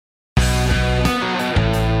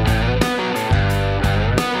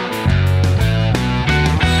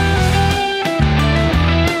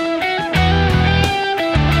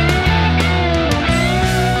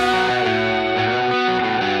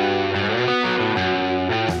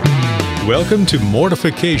Welcome to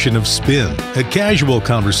Mortification of Spin, a casual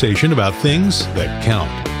conversation about things that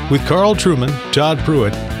count, with Carl Trueman, Todd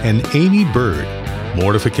Pruitt, and Amy Bird.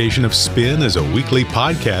 Mortification of Spin is a weekly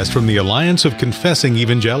podcast from the Alliance of Confessing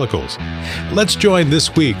Evangelicals. Let's join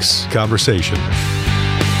this week's conversation.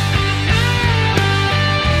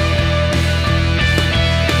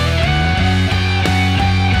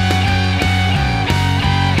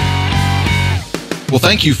 Well,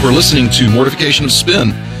 thank you for listening to Mortification of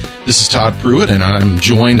Spin. This is Todd Pruitt, and I'm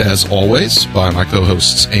joined, as always, by my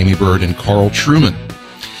co-hosts Amy Bird and Carl Trueman.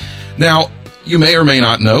 Now, you may or may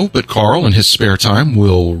not know, but Carl, in his spare time,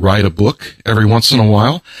 will write a book every once in a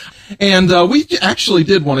while. And we actually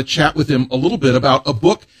did want to chat with him a little bit about a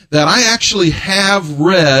book that I actually have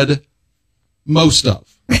read most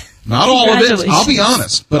of. Not all of it, I'll be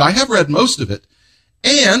honest, but I have read most of it.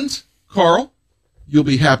 And, Carl, you'll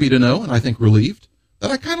be happy to know, and I think relieved,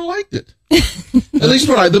 that I kind of liked it. At least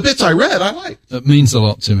the bits I read, I liked. That means a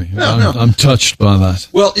lot to me. I'm touched by that.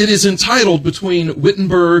 Well, it is entitled Between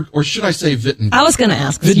Wittenberg, or should I say Wittenberg? I was going to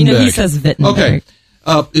ask, because he says Wittenberg. Okay.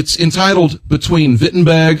 It's entitled Between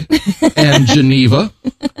Wittenberg and Geneva,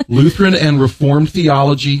 Lutheran and Reformed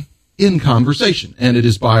Theology in Conversation. And it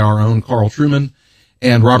is by our own Carl Trueman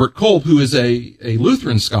and Robert Kolb, who is a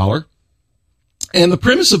Lutheran scholar. And the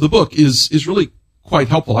premise of the book is really quite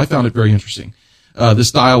helpful. I found it very interesting.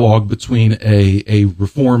 This dialogue between a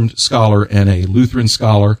Reformed scholar and a Lutheran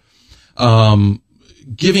scholar,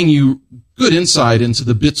 giving you good insight into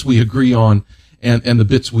the bits we agree on and the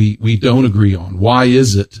bits we don't agree on. Why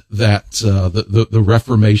is it that the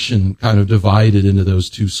Reformation kind of divided into those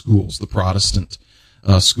two schools, the Protestant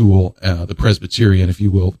school, the Presbyterian, if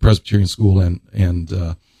you will, the Presbyterian school and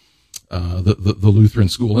the Lutheran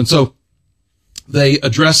school? And so they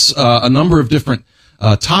address a number of different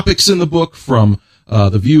topics in the book, from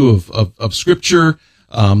the view of Scripture,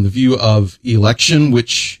 the view of election,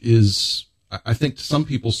 which is, I think, to some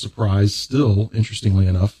people's surprise, still, interestingly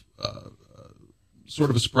enough, sort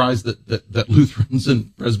of a surprise that Lutherans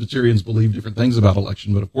and Presbyterians believe different things about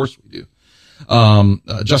election, but of course we do.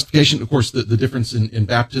 Justification, of course, the difference in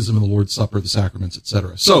baptism and the Lord's Supper, the sacraments,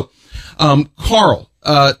 etc. So, Carl,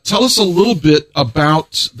 tell us a little bit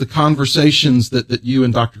about the conversations that you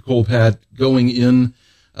and Dr. Kolb had going in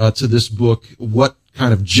to this book. What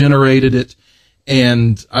kind of generated it?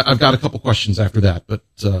 And I've got a couple questions after that, but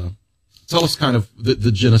tell us kind of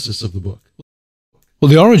the genesis of the book. Well,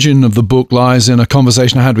 the origin of the book lies in a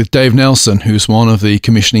conversation I had with Dave Nelson, who's one of the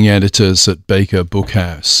commissioning editors at Baker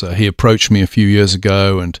Bookhouse. He approached me a few years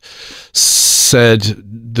ago and said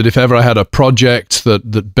that if ever I had a project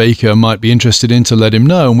that Baker might be interested in, to let him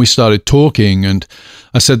know. And we started talking, and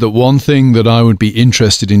I said that one thing that I would be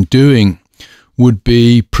interested in doing would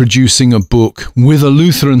be producing a book with a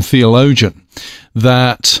Lutheran theologian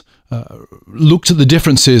that looked at the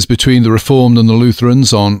differences between the Reformed and the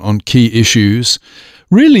Lutherans on key issues,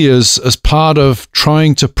 really as part of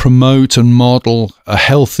trying to promote and model a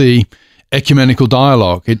healthy ecumenical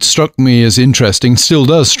dialogue. It struck me as interesting, still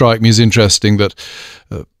does strike me as interesting, that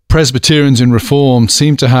Presbyterians and Reformed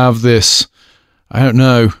seem to have this,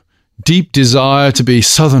 deep desire to be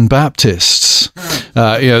Southern Baptists.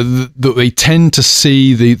 They tend to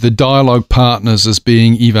see the dialogue partners as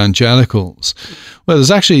being evangelicals. Well,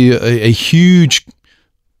 there's actually a huge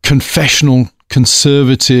confessional,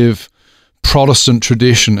 conservative Protestant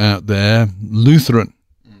tradition out there, Lutheran,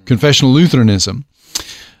 confessional Lutheranism,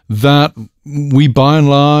 that we by and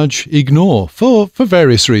large ignore for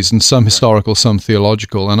various reasons, some historical, some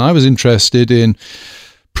theological. And I was interested in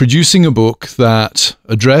producing a book that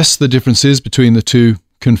addressed the differences between the two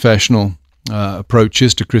confessional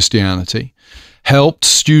approaches to Christianity, helped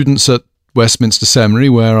students at Westminster Seminary,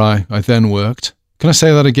 where I then worked. Can I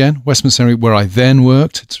say that again? Westminster Seminary, where I then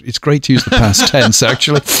worked. It's great to use the past tense,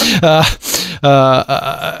 actually.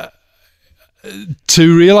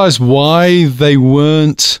 To realize why they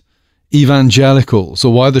weren't evangelicals,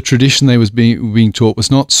 or why the tradition they was being taught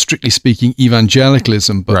was not, strictly speaking,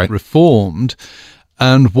 evangelicalism, but Reformed,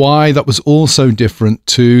 and why that was also different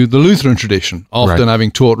to the Lutheran tradition. Often,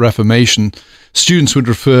 having taught Reformation, students would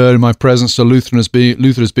refer in my presence to Luther as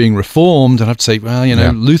being Reformed, and I'd have to say,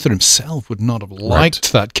 Luther himself would not have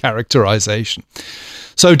liked that characterization.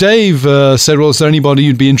 So Dave said, well, is there anybody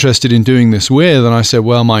you'd be interested in doing this with? And I said,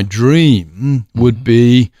 well, my dream would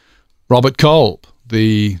be Robert Kolb,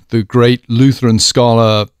 the great Lutheran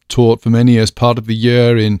scholar, taught for many years, part of the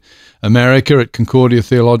year in America at Concordia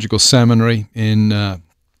Theological Seminary in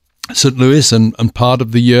St. Louis, and part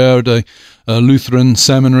of the year at a Lutheran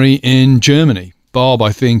seminary in Germany. Bob,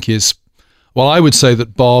 I think, I would say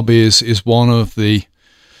that Bob is one of the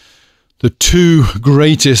two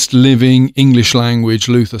greatest living English language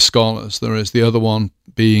Luther scholars. There is the other one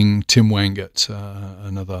being Tim Wengert,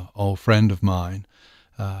 another old friend of mine.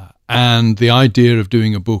 And the idea of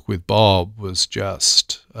doing a book with Bob was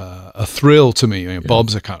just a thrill to me.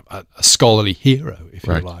 Bob's a kind of a scholarly hero, if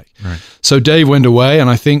you like. Right. So Dave went away, and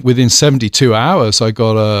I think within 72 hours, I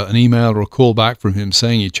got an email or a call back from him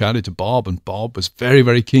saying he chatted to Bob, and Bob was very,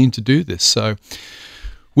 very keen to do this. So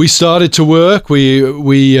we started to work.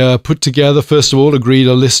 We put together, first of all, agreed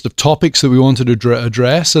a list of topics that we wanted to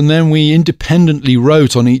address, and then we independently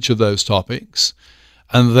wrote on each of those topics,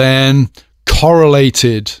 and then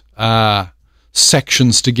correlated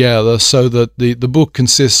sections together so that the book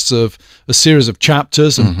consists of a series of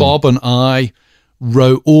chapters, and Bob and I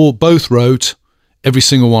both wrote every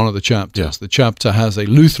single one of the chapters. Yeah. The chapter has a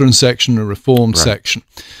Lutheran section, a Reformed section.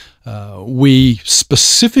 We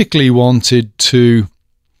specifically wanted to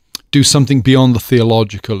do something beyond the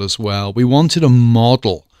theological as well. We wanted to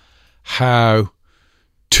model how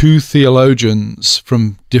two theologians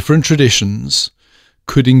from different traditions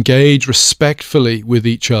could engage respectfully with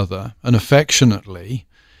each other and affectionately,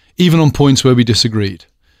 even on points where we disagreed.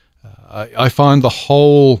 I find the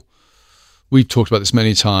whole, we've talked about this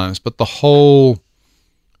many times, but the whole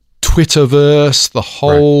Twitterverse, the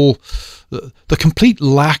whole, the complete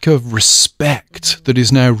lack of respect that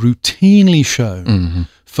is now routinely shown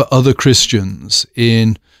for other Christians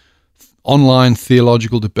in online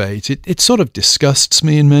theological debate, it sort of disgusts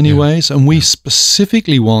me in many ways. And we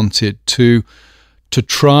specifically wanted to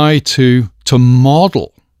try to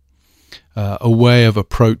model a way of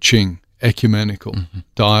approaching ecumenical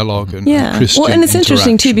dialogue and Christian Well, and it's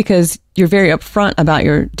interesting too, interaction. because you're very upfront about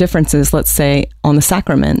your differences, let's say, on the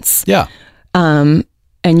sacraments. Yeah. And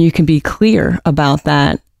you can be clear about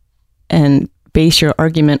that and base your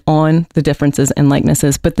argument on the differences and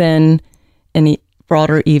likenesses. But then in the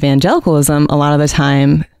broader evangelicalism, a lot of the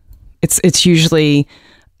time, it's usually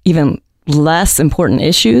even less important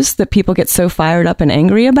issues that people get so fired up and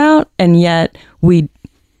angry about, and yet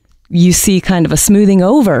you see kind of a smoothing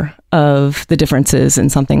over of the differences in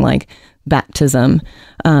something like baptism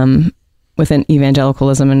within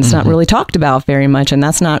evangelicalism, and it's not really talked about very much, and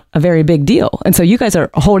that's not a very big deal. And so you guys are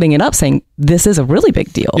holding it up, saying this is a really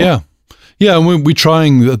big deal. Yeah, and we're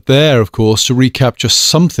trying there, of course, to recapture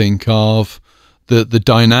something of the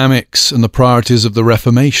dynamics and the priorities of the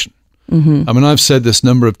Reformation. I mean, I've said this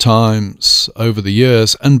number of times over the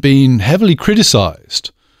years and been heavily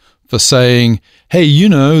criticized for saying, hey, you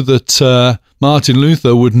know that Martin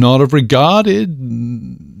Luther would not have regarded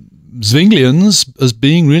Zwinglians as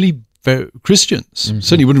being really Christians.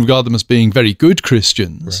 Certainly wouldn't regard them as being very good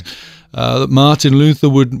Christians. That Martin Luther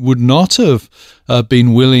would not have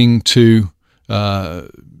been willing to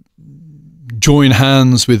join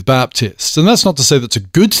hands with Baptists. And that's not to say that's a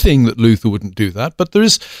good thing that Luther wouldn't do that, but there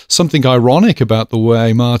is something ironic about the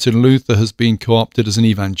way Martin Luther has been co-opted as an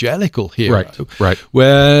evangelical hero. Right.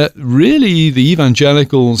 Where really the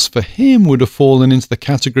evangelicals for him would have fallen into the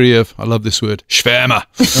category of, I love this word, Schwärmer,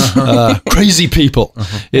 crazy people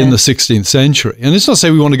in the 16th century. And it's not to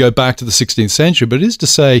say we want to go back to the 16th century, but it is to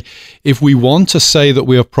say if we want to say that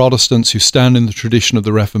we are Protestants who stand in the tradition of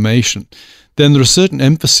the Reformation, then there are certain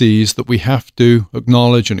emphases that we have to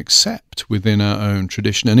acknowledge and accept within our own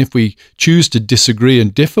tradition. And if we choose to disagree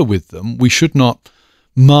and differ with them, we should not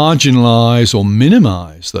marginalize or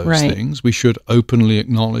minimize those things. We should openly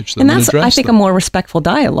acknowledge them and address them. I think, a more respectful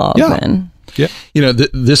dialogue then. Yeah. You know,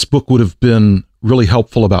 this book would have been really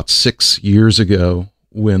helpful about 6 years ago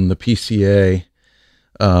when the PCA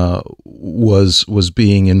was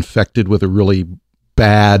being infected with a really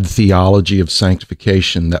bad theology of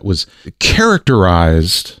sanctification that was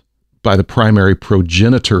characterized by the primary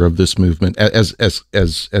progenitor of this movement as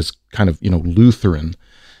kind of, Lutheran.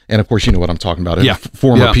 And of course, you know what I'm talking about. A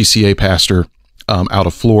former PCA pastor out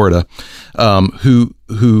of Florida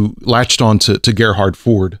who latched on to Gerhard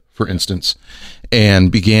Ford, for instance,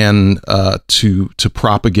 and began to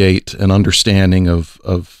propagate an understanding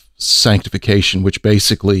of sanctification, which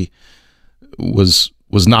basically was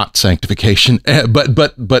not sanctification,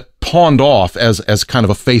 but pawned off as kind of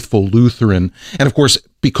a faithful Lutheran. And of course,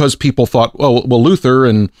 because people thought, well, Luther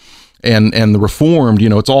and the Reformed,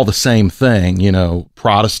 it's all the same thing,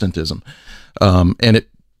 Protestantism. And it,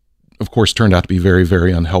 of course, turned out to be very,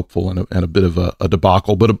 very unhelpful and a bit of a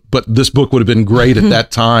debacle. But this book would have been great at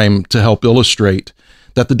that time to help illustrate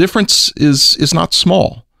that the difference is not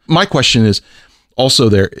small. My question is also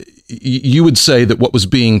there, you would say that what was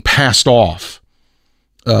being passed off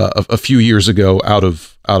a few years ago out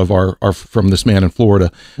of our from this man in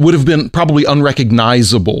Florida would have been probably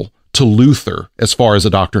unrecognizable to Luther as far as a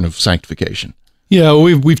doctrine of sanctification. Yeah,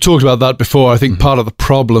 we've talked about that before. I think part of the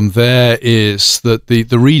problem there is that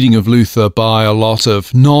the reading of Luther by a lot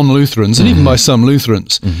of non-Lutherans, and even by some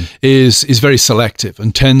Lutherans, is very selective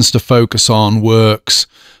and tends to focus on works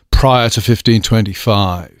prior to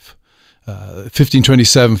 1525.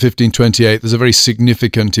 1527, 1528, there's a very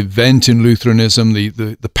significant event in Lutheranism,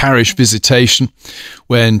 the parish visitation,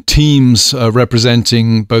 when teams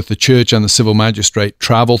representing both the church and the civil magistrate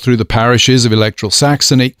travel through the parishes of electoral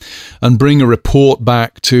Saxony and bring a report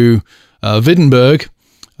back to Wittenberg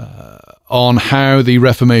on how the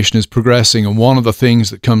Reformation is progressing. And one of the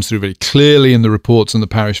things that comes through very clearly in the reports on the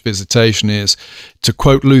parish visitation is, to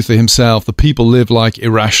quote Luther himself, the people live like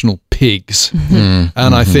irrational pigs. And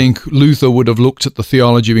I think Luther would have looked at the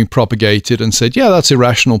theology being propagated and said, yeah, that's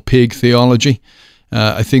irrational pig theology.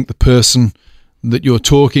 I think the person that you're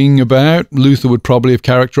talking about, Luther would probably have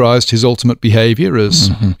characterized his ultimate behavior as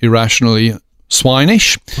irrationally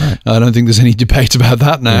swinish. Right. I don't think there's any debate about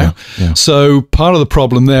that now. Yeah. So part of the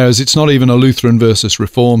problem there is it's not even a Lutheran versus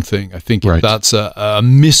Reform thing. I think that's a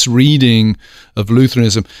misreading of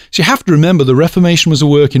Lutheranism. So you have to remember the Reformation was a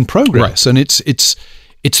work in progress, and it's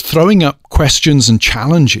throwing up questions and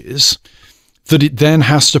challenges that it then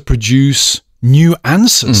has to produce new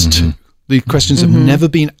answers to. The questions have never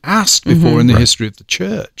been asked before in the history of the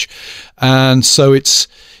church. And so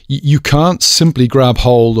you can't simply grab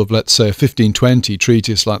hold of, let's say, a 1520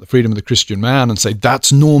 treatise like The Freedom of the Christian Man and say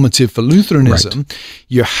that's normative for Lutheranism. Right.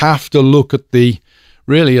 You have to look at the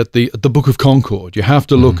Book of Concord. You have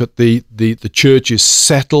to look at the church's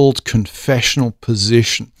settled confessional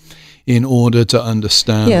position in order to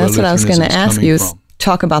understand where Lutheranism is coming from. Yeah, that's what I was going to ask you, is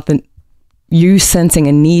talk about you sensing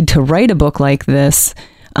a need to write a book like this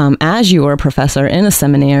as you were a professor in a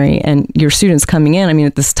seminary and your students coming in. I mean,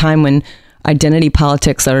 at this time when identity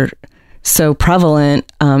politics are so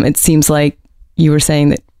prevalent, it seems like you were saying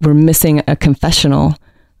that we're missing a confessional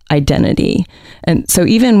identity. And so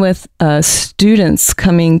even with students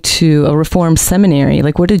coming to a Reformed seminary,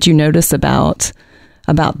 like what did you notice about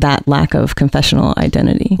that lack of confessional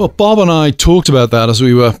identity? Well, Bob and I talked about that as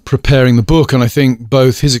we were preparing the book, and I think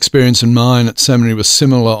both his experience and mine at seminary was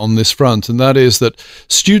similar on this front, and that is that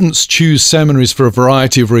students choose seminaries for a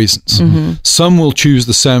variety of reasons. Some will choose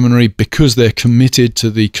the seminary because they're committed to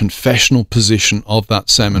the confessional position of that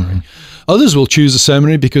seminary. Others will choose a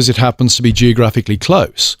seminary because it happens to be geographically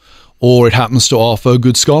close, or it happens to offer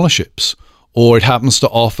good scholarships, or it happens to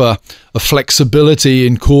offer a flexibility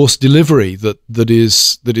in course delivery that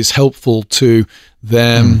is helpful to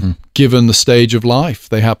them given the stage of life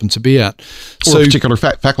they happen to be at. Or a particular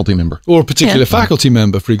faculty member. Or a particular faculty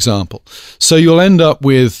member, for example. So you'll end up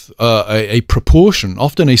with a proportion,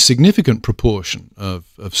 often a significant proportion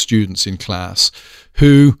of students in class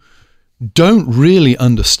who don't really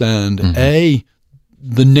understand, A,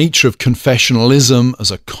 the nature of confessionalism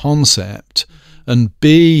as a concept, and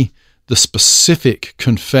B, the specific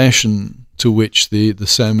confession to which the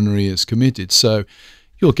seminary is committed. So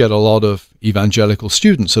you'll get a lot of evangelical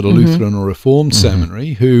students at a Lutheran or Reformed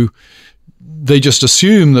seminary who they just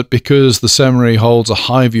assume that because the seminary holds a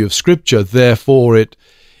high view of Scripture, therefore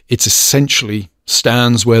it's essentially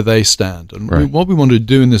stands where they stand. And what we wanted to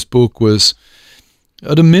do in this book was,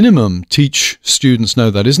 at a minimum, teach students, no,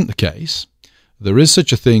 that isn't the case. There is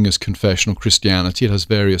such a thing as confessional Christianity. It has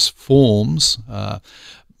various forms,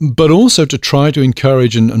 but also to try to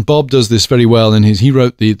encourage, and Bob does this very well he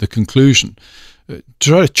wrote the conclusion, to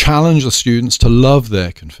try to challenge the students to love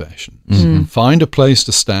their confessions. Find a place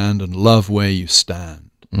to stand and love where you stand.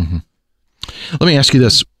 Let me ask you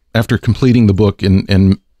this, after completing the book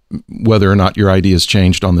and whether or not your ideas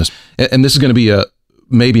changed on this, and this is going to be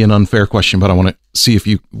maybe an unfair question, but I want to see if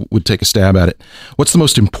you would take a stab at it. What's the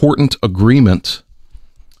most important agreement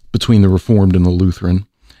between the Reformed and the Lutheran?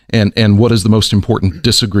 And what is the most important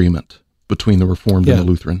disagreement between the Reformed and the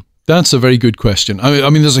Lutheran? That's a very good question. I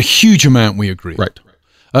mean, there's a huge amount we agree. Right.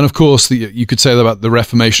 And of course, you could say that about the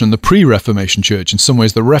Reformation and the pre-Reformation church. In some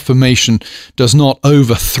ways, the Reformation does not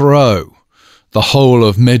overthrow the whole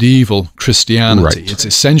of medieval Christianity. It's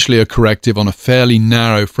essentially a corrective on a fairly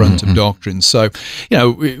narrow front of doctrine. So,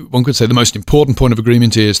 one could say the most important point of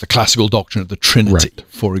agreement is the classical doctrine of the Trinity,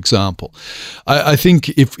 for example. I think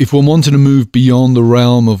if one wanted to move beyond the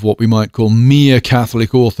realm of what we might call mere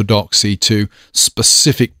Catholic orthodoxy to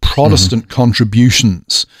specific Protestant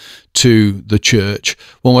contributions to the church,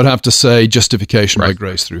 one would have to say justification by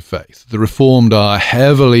grace through faith. The Reformed are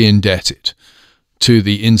heavily indebted to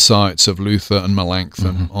the insights of Luther and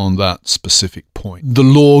Melanchthon on that specific point. The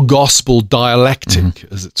law-gospel dialectic,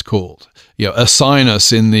 as it's called.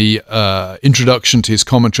 Ursinus, in the introduction to his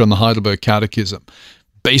commentary on the Heidelberg Catechism,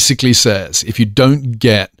 basically says, if you don't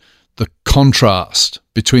get the contrast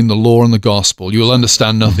between the law and the gospel, you will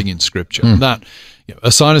understand nothing in Scripture. And that,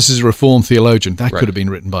 Aquinas is a Reformed theologian. That could have been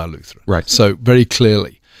written by a Lutheran. Right. So very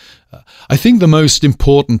clearly. I think the most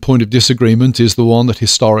important point of disagreement is the one that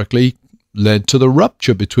historically led to the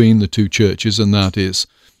rupture between the two churches, and that is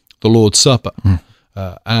the Lord's Supper.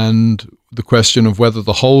 And the question of whether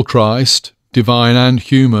the whole Christ, divine and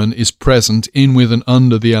human, is present in, with, and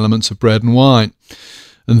under the elements of bread and wine.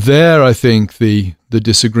 And there, I think, the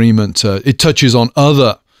disagreement, it touches on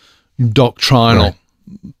other doctrinal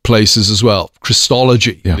places as well.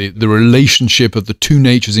 Christology, the relationship of the two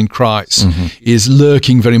natures in Christ is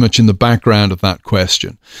lurking very much in the background of that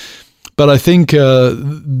question. But I think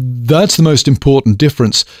that's the most important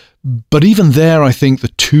difference. But even there, I think the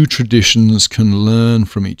two traditions can learn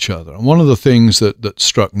from each other. And one of the things that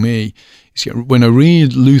struck me is when I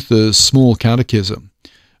read Luther's Small Catechism,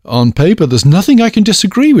 on paper, there's nothing I can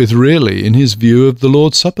disagree with, really, in his view of the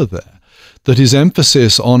Lord's Supper there. That his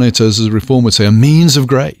emphasis on it, as a Reform would say, a means of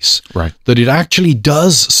grace. Right. That it actually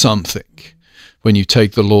does something when you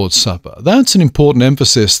take the Lord's Supper. That's an important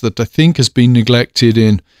emphasis that I think has been neglected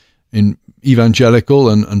in evangelical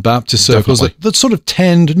and Baptist circles that sort of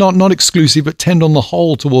tend, not exclusive, but tend on the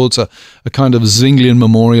whole towards a kind of Zwinglian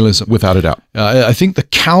memorialism. Without a doubt. I think the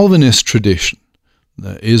Calvinist tradition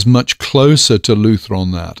is much closer to Luther on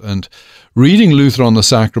that. And reading Luther on the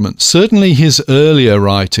Sacrament, certainly his earlier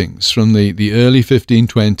writings from the early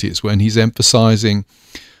 1520s, when he's emphasizing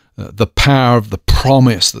the power of the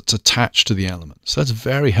promise that's attached to the elements, that's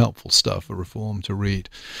very helpful stuff for Reform to read.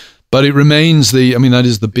 But it remains that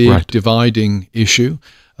is the big dividing issue.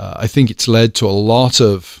 I think it's led to a lot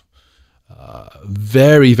of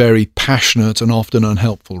very, very passionate and often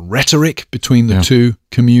unhelpful rhetoric between the two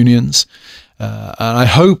communions. And I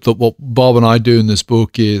hope that what Bob and I do in this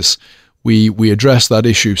book is we address that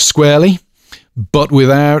issue squarely, but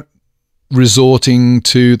without resorting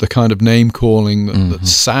to the kind of name-calling that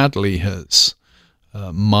sadly has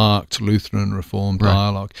marked Lutheran and Reformed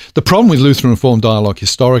dialogue. The problem with Lutheran and Reformed dialogue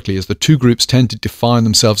historically is the two groups tend to define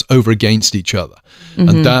themselves over against each other,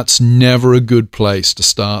 and that's never a good place to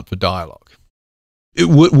start for dialogue.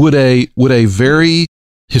 Would a very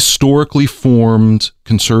historically formed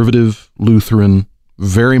conservative Lutheran,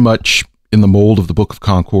 very much in the mold of the Book of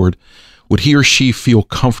Concord, would he or she feel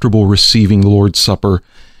comfortable receiving the Lord's Supper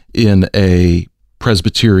in a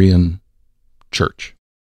Presbyterian church?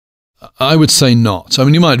 I would say not. I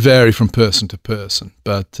mean, you might vary from person to person,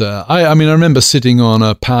 but I remember sitting on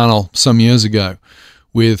a panel some years ago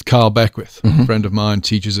with Carl Beckwith, a friend of mine,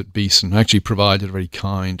 teaches at Beeson, actually provided a very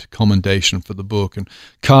kind commendation for the book. And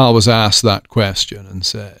Carl was asked that question and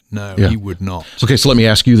said, no, he would not. Okay, so let me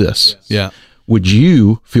ask you this. Yeah. Would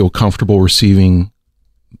you feel comfortable receiving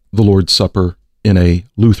the Lord's Supper in a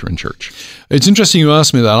Lutheran church? It's interesting you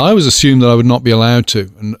asked me that. I always assumed that I would not be allowed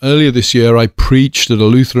to. And earlier this year, I preached at a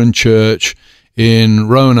Lutheran church in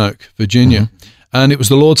Roanoke, Virginia. And it was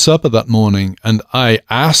the Lord's Supper that morning. And I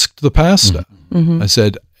asked the pastor, I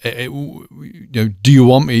said, do you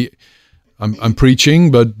want me, I'm preaching,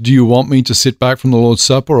 but do you want me to sit back from the Lord's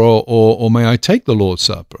Supper or may I take the Lord's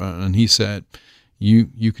Supper? And he said,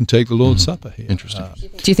 you can take the Lord's Supper here. Interesting.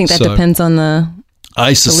 Do you think that depends on the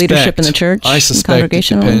leadership in the church? I suspect it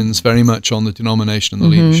depends very much on the denomination and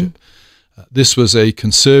the leadership. This was a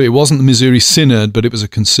conservative, it wasn't the Missouri Synod, but it was a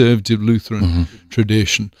conservative Lutheran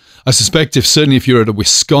tradition. I suspect certainly if you're at a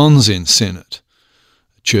Wisconsin Synod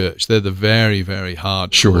church, they're the very, very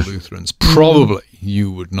hardcore Lutherans. Probably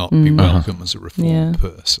you would not be welcome as a Reformed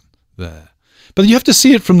person there. But you have to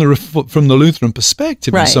see it from the Lutheran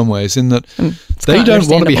perspective in some ways, in that they don't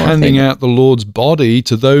want to be handing out the Lord's body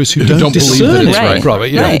to those who don't discern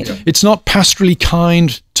it. It's not pastorally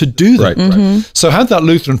kind to do that. So had that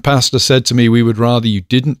Lutheran pastor said to me, we would rather you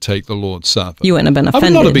didn't take the Lord's Supper, you wouldn't have been offended. I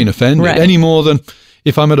would not have been offended any more than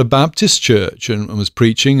if I'm at a Baptist church and was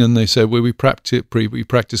preaching and they said, well, we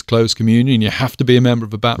practice closed communion, you have to be a member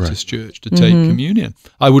of a Baptist church to take communion.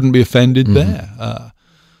 I wouldn't be offended there.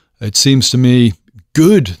 It seems to me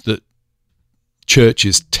good that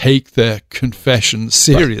churches take their confession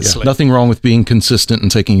seriously. Nothing wrong with being consistent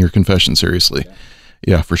and taking your confession seriously.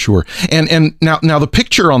 Yeah, for sure. And now the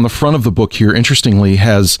picture on the front of the book here, interestingly,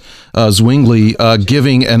 has Zwingli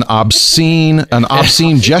giving an obscene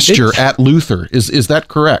gesture at Luther. Is that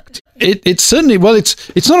correct? It's certainly, well,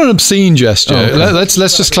 it's not an obscene gesture. Let's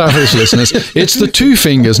just clarify this, listeners. It's the two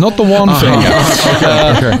fingers, not the one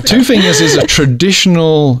finger. Two fingers is a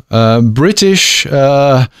traditional British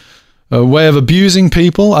a way of abusing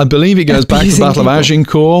people. I believe it goes back to the Battle of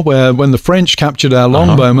Agincourt, where when the French captured our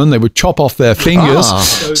longbowmen, they would chop off their fingers.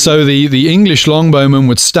 So the English longbowmen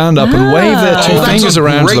would stand up and wave their two fingers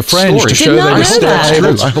around to the French to show they were still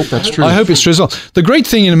able to. I hope that's true. I hope it's true as well. The great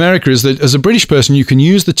thing in America is that as a British person, you can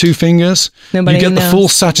use the two fingers. Nobody you get the full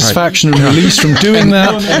satisfaction and release from doing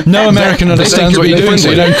that. No American understands what you're doing, so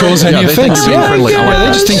you don't cause any offense. They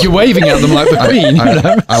just think you're waving at them like the Queen.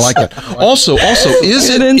 I like that. Also, is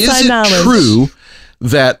it true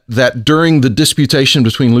that during the disputation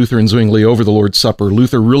between Luther and Zwingli over the Lord's Supper,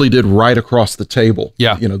 Luther really did write across the table?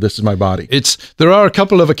 Yeah, this is my body. There are a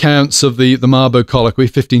couple of accounts of the Marburg Colloquy,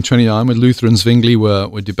 1529, when Luther and Zwingli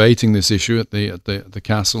were debating this issue at the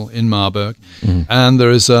castle in Marburg, and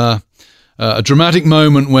there is a dramatic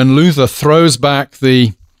moment when Luther throws back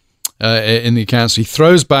in the accounts, he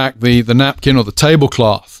throws back the napkin or the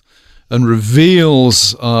tablecloth and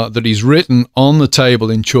reveals that he's written on the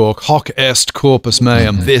table in chalk, "Hoc est corpus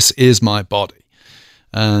meum," this is my body.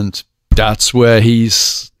 And that's where he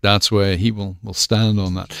will stand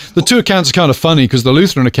on that. The two accounts are kind of funny because the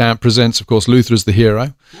Lutheran account presents, of course, Luther as the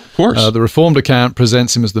hero. Of course. The Reformed account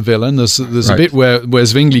presents him as the villain. There's a bit where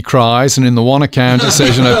Zwingli cries, and in the one account it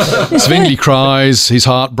says, Zwingli cries, his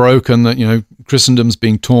heart broken, that, Christendom's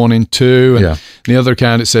being torn in two. And in the other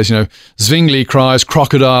account it says, Zwingli cries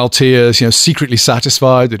crocodile tears, secretly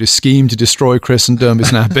satisfied that his scheme to destroy Christendom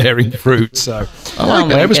is now bearing fruit. So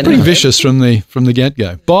it was pretty vicious from the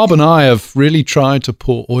get-go. Bob and I have really tried to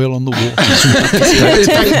pour oil on the waters.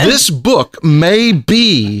 This book may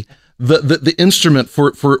be the instrument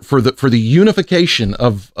for the unification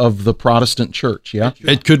of the Protestant church. Yeah,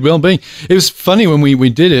 it could well be. It was funny when we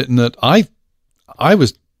did it, and that I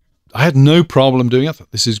had no problem doing it. I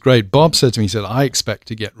thought, this is great. Bob said to me, he said, I expect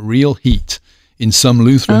to get real heat in some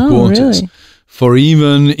Lutheran quarters for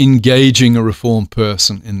even engaging a Reformed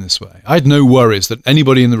person in this way. I had no worries that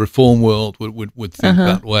anybody in the Reformed world would think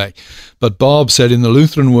that way. But Bob said in the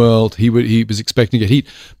Lutheran world, he was expecting to get heat.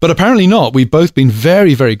 But apparently not. We've both been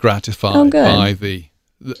very, very gratified by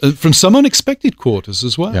from some unexpected quarters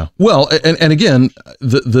as well. Yeah. Well, and again,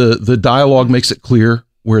 the dialogue makes it clear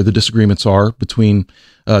where the disagreements are between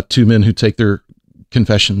two men who take their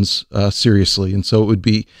confessions seriously, and so it would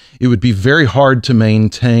be very hard to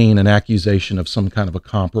maintain an accusation of some kind of a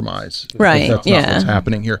compromise. Right? That's not what's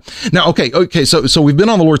happening here. Now, okay. So we've been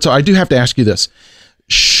on the Lord's Supper. I do have to ask you this: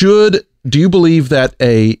 do you believe that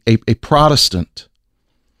a Protestant,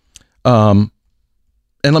 and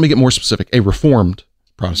let me get more specific, a Reformed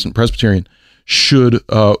Protestant Presbyterian should,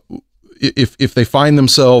 if they find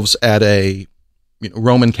themselves at a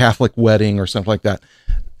Roman Catholic wedding or something like that,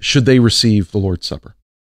 should they receive the Lord's Supper?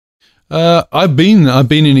 I've been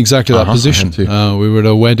in exactly that position. We were at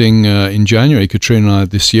a wedding in January, Katrina and I,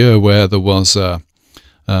 this year, where there was a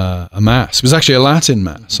mass. It was actually a Latin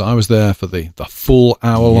mass. I was there for the full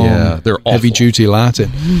hour-long, heavy-duty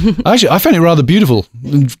Latin. Actually, I found it rather beautiful,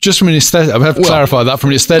 just from an aesthetic. I have to clarify that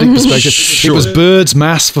from an aesthetic perspective. Sure. It was Byrd's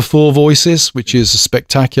Mass for Four Voices, which is a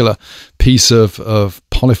spectacular piece of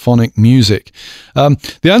polyphonic music.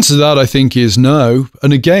 The answer to that, I think, is no.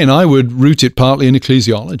 And again, I would root it partly in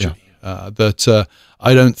ecclesiology. That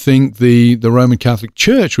I don't think the Roman Catholic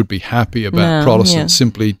Church would be happy about Protestants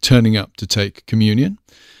simply turning up to take communion.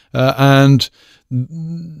 And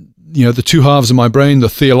the two halves of my brain, the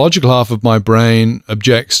theological half of my brain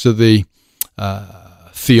objects to the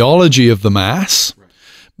theology of the Mass,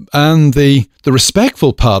 and the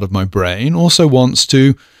respectful part of my brain also wants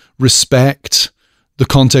to respect the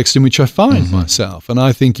context in which I find myself. And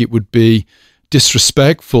I think it would be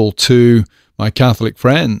disrespectful to my Catholic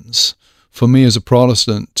friends for me as a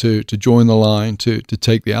Protestant to join the line, to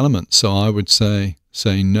take the elements. So I would say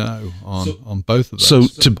no on both of those. So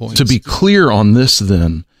to be clear on this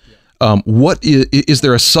then, what is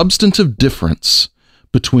there a substantive difference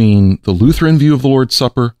between the Lutheran view of the Lord's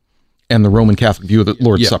Supper and the Roman Catholic view of the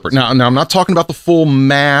Lord's Supper? Now I'm not talking about the full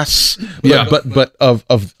Mass, but of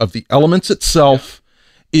the elements itself.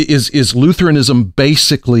 Is Lutheranism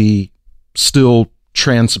basically still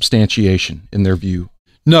transubstantiation in their view?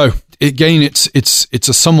 No. Again, it's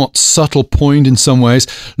a somewhat subtle point in some ways.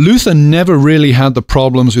 Luther never really had the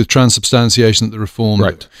problems with transubstantiation that the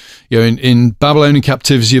Reformed did. In Babylonian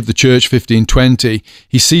Captivity of the Church, 1520,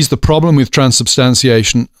 he sees the problem with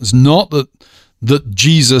transubstantiation as not that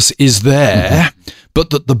Jesus is there, but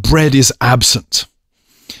that the bread is absent.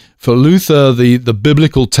 For Luther, the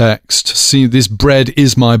biblical text, see, this bread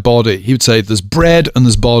is my body. He would say there's bread and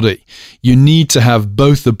there's body. You need to have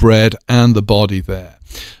both the bread and the body there.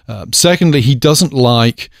 Secondly, he doesn't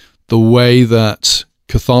like the way that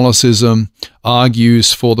Catholicism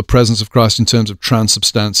argues for the presence of Christ in terms of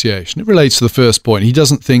transubstantiation. It relates to the first point. He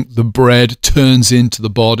doesn't think the bread turns into the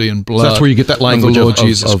body and blood. So that's where you get that language of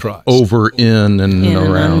Jesus Christ. Over, in, and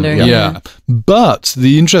around. Yeah. But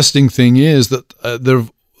the interesting thing is that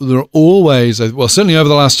there are always, well, certainly over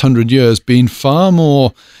the last 100 years, been far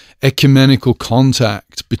more ecumenical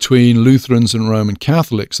contact between Lutherans and Roman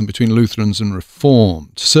Catholics and between Lutherans and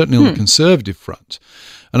Reformed, certainly on the conservative front.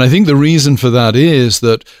 And I think the reason for that is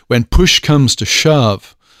that when push comes to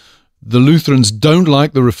shove, the Lutherans don't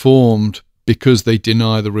like the Reformed because they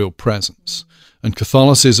deny the real presence. And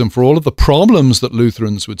Catholicism, for all of the problems that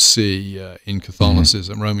Lutherans would see in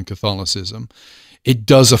Catholicism, Roman Catholicism, it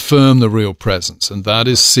does affirm the real presence, and that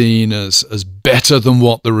is seen as better than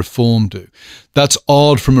what the Reformed do. That's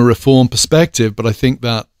odd from a Reformed perspective, but I think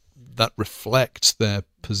that reflects their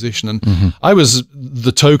position. And I was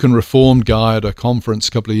the token Reformed guy at a conference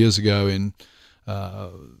a couple of years ago in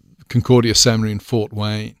Concordia Seminary in Fort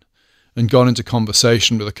Wayne, and got into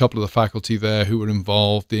conversation with a couple of the faculty there who were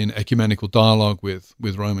involved in ecumenical dialogue with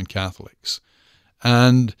Roman Catholics.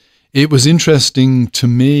 And it was interesting to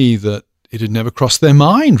me that it had never crossed their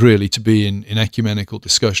mind, really, to be in ecumenical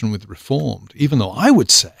discussion with Reformed, even though I would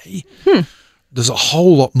say there's a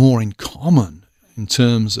whole lot more in common in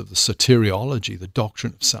terms of the soteriology, the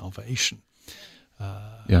doctrine of salvation.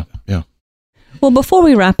 Yeah. Well, before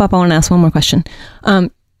we wrap up, I want to ask one more question.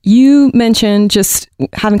 You mentioned just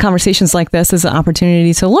having conversations like this as an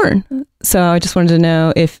opportunity to learn. So I just wanted to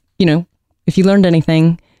know if you learned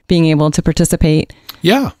anything being able to participate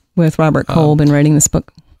with Robert Kolb in writing this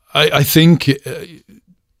book. I think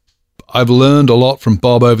I've learned a lot from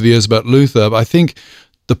Bob over the years about Luther, but I think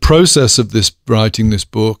the process of writing this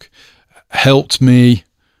book helped me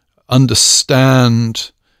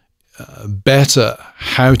understand better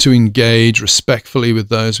how to engage respectfully with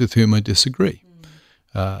those with whom I disagree.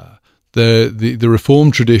 The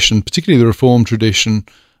Reformed tradition, particularly the Reformed tradition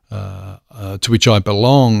to which I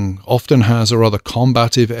belong, often has a rather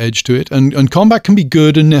combative edge to it, and combat can be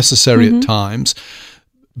good and necessary at times,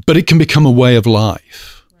 but it can become a way of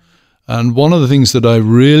life. And one of the things that I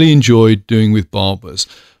really enjoyed doing with Bob was,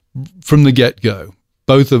 from the get-go,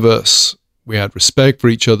 both of us, we had respect for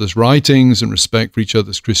each other's writings and respect for each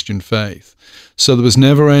other's Christian faith. So there was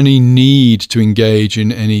never any need to engage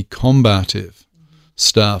in any combative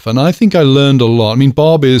stuff. And I think I learned a lot. I mean,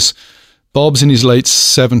 Bob's in his late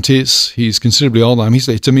 70s. He's considerably older. I mean,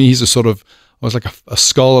 to me, he's I was like a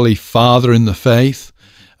scholarly father in the faith.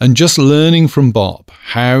 And just learning from Bob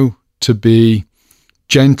how to be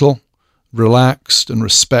gentle, relaxed, and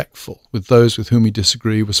respectful with those with whom we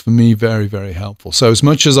disagree was, for me, very, very helpful. So as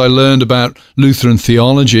much as I learned about Lutheran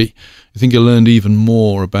theology, I think I learned even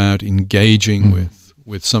more about engaging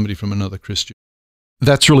with somebody from another Christian.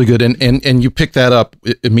 That's really good. And you pick that up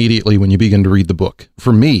immediately when you begin to read the book.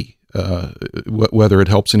 For me, whether it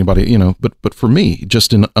helps anybody, but for me,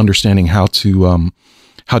 just in understanding how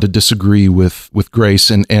to disagree with grace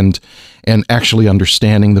and actually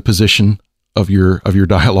understanding the position of your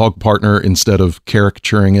dialogue partner instead of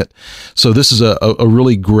caricaturing it. So this is a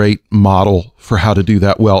really great model for how to do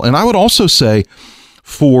that well. And I would also say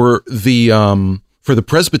for the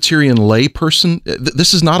Presbyterian lay person,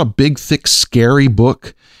 this is not a big, thick, scary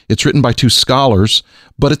book. It's written by two scholars,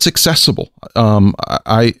 but it's accessible.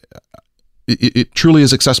 It truly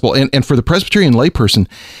is accessible. And for the Presbyterian lay person,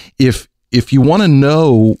 if you want to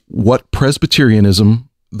know what Presbyterianism,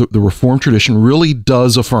 the Reformed tradition, really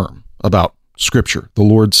does affirm about Scripture, the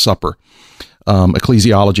Lord's Supper,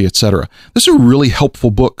 ecclesiology, etc., this is a really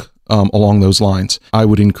helpful book along those lines. I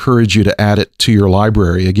would encourage you to add it to your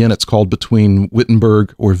library. Again, it's called Between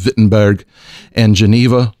Wittenberg and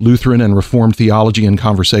Geneva, Lutheran and Reformed Theology in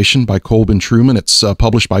Conversation by Kolb and Truman. It's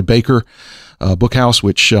published by Baker Bookhouse,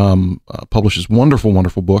 which publishes wonderful,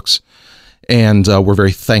 wonderful books. And we're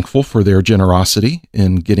very thankful for their generosity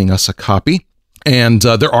in getting us a copy. And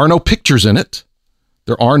there are no pictures in it.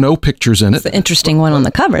 It's an interesting one on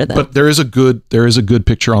the cover, though. But there is a good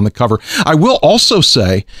picture on the cover. I will also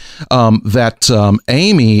say that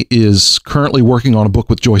Amy is currently working on a book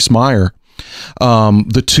with Joyce Meyer,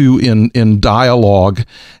 the two in dialogue,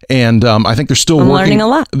 and I think they're still learning a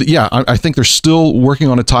lot. Yeah, I think they're still working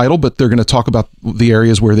on a title, but they're going to talk about the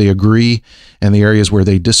areas where they agree and the areas where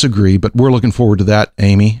they disagree. But we're looking forward to that,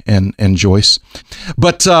 Amy and Joyce.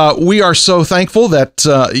 But we are so thankful that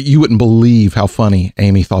you wouldn't believe how funny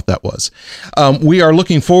Amy thought that was. We are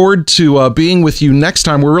looking forward to being with you next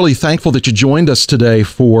time. We're really thankful that you joined us today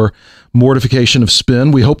for Mortification of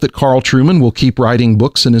Spin. We hope that Carl Trueman will keep writing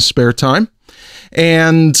books in his spare time.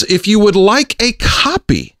 And if you would like a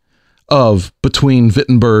copy of between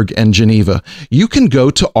Wittenberg and Geneva, you can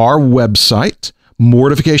go to our website,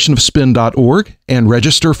 mortificationofspin.org, and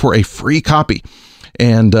register for a free copy.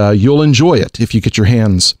 And you'll enjoy it if you get your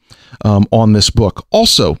hands on this book.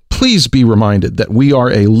 Also, please be reminded that we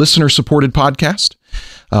are a listener-supported podcast.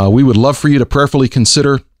 We would love for you to prayerfully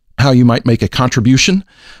consider how you might make a contribution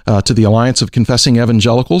to the Alliance of Confessing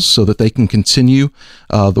Evangelicals so that they can continue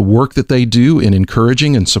the work that they do in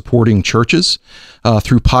encouraging and supporting churches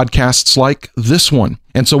through podcasts like this one.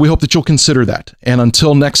 And so we hope that you'll consider that. And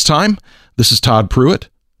until next time, this is Todd Pruitt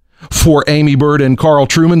for Amy Bird and Carl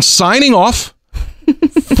Trueman signing off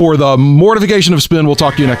for the Mortification of Spin. We'll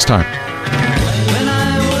talk to you next time. When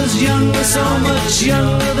I was younger, so much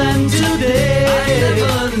younger than today,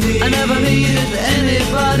 I never needed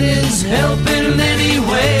anybody's help in any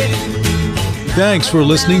way. Thanks for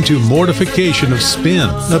listening to Mortification of Spin,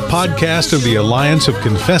 a podcast of the Alliance of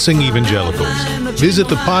Confessing Evangelicals. Visit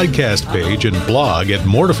the podcast page and blog at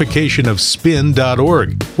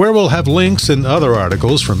mortificationofspin.org, where we'll have links and other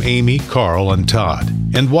articles from Amy, Carl, and Todd.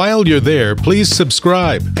 And while you're there, please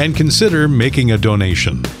subscribe and consider making a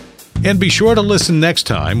donation. And be sure to listen next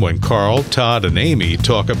time when Carl, Todd, and Amy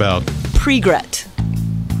talk about Pregret.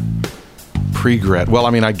 Pregret. Well,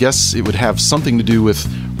 I mean, I guess it would have something to do with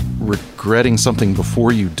regretting something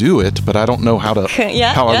before you do it, but I don't know how I would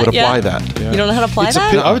apply that. You don't know how to apply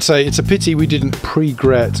that? I would say it's a pity we didn't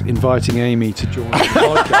pre-gret inviting Amy to join the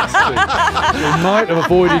podcast. We might have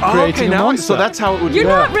avoided creating a monster. So that's how it would be. You're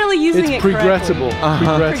not really using it pre-gretable.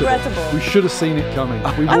 correctly. Pre-gretable. We should have seen it coming.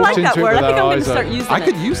 We I like walked that into word. it with I think I'm our going to eyes start open. using it. I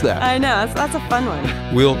could use that. I know. That's a fun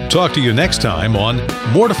one. We'll talk to you next time on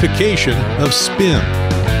Mortification of Spin.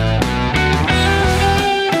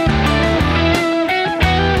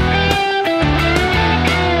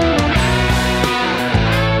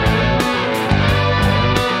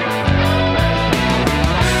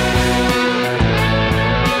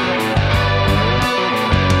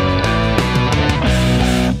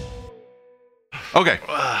 Okay.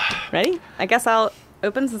 Ready? I guess I'll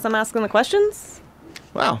open since I'm asking the questions.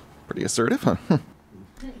 Wow. Pretty assertive, huh?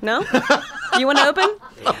 No? You want to open?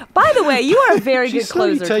 By the way, you are a very good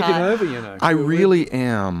closer, taking Todd. over, you know. I really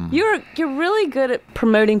am. You're really good at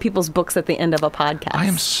promoting people's books at the end of a podcast. I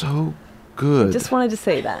am so good. Just wanted to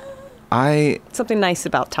say that. I Something nice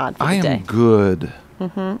about Todd for I the am day. good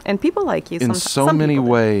And people like you. in Some so many people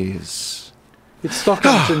do. ways. It's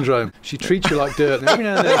Stockholm Syndrome. She treats you like dirt. And every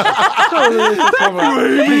now and then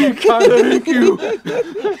Thank you.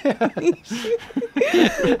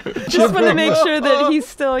 Just want to make sure that he's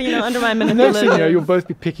still, under my Next thing you know, manipulative. you'll both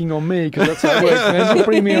be picking on me because that's how it works. And then she'll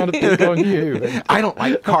bring me on to pick on you. I don't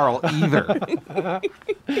like Carl either.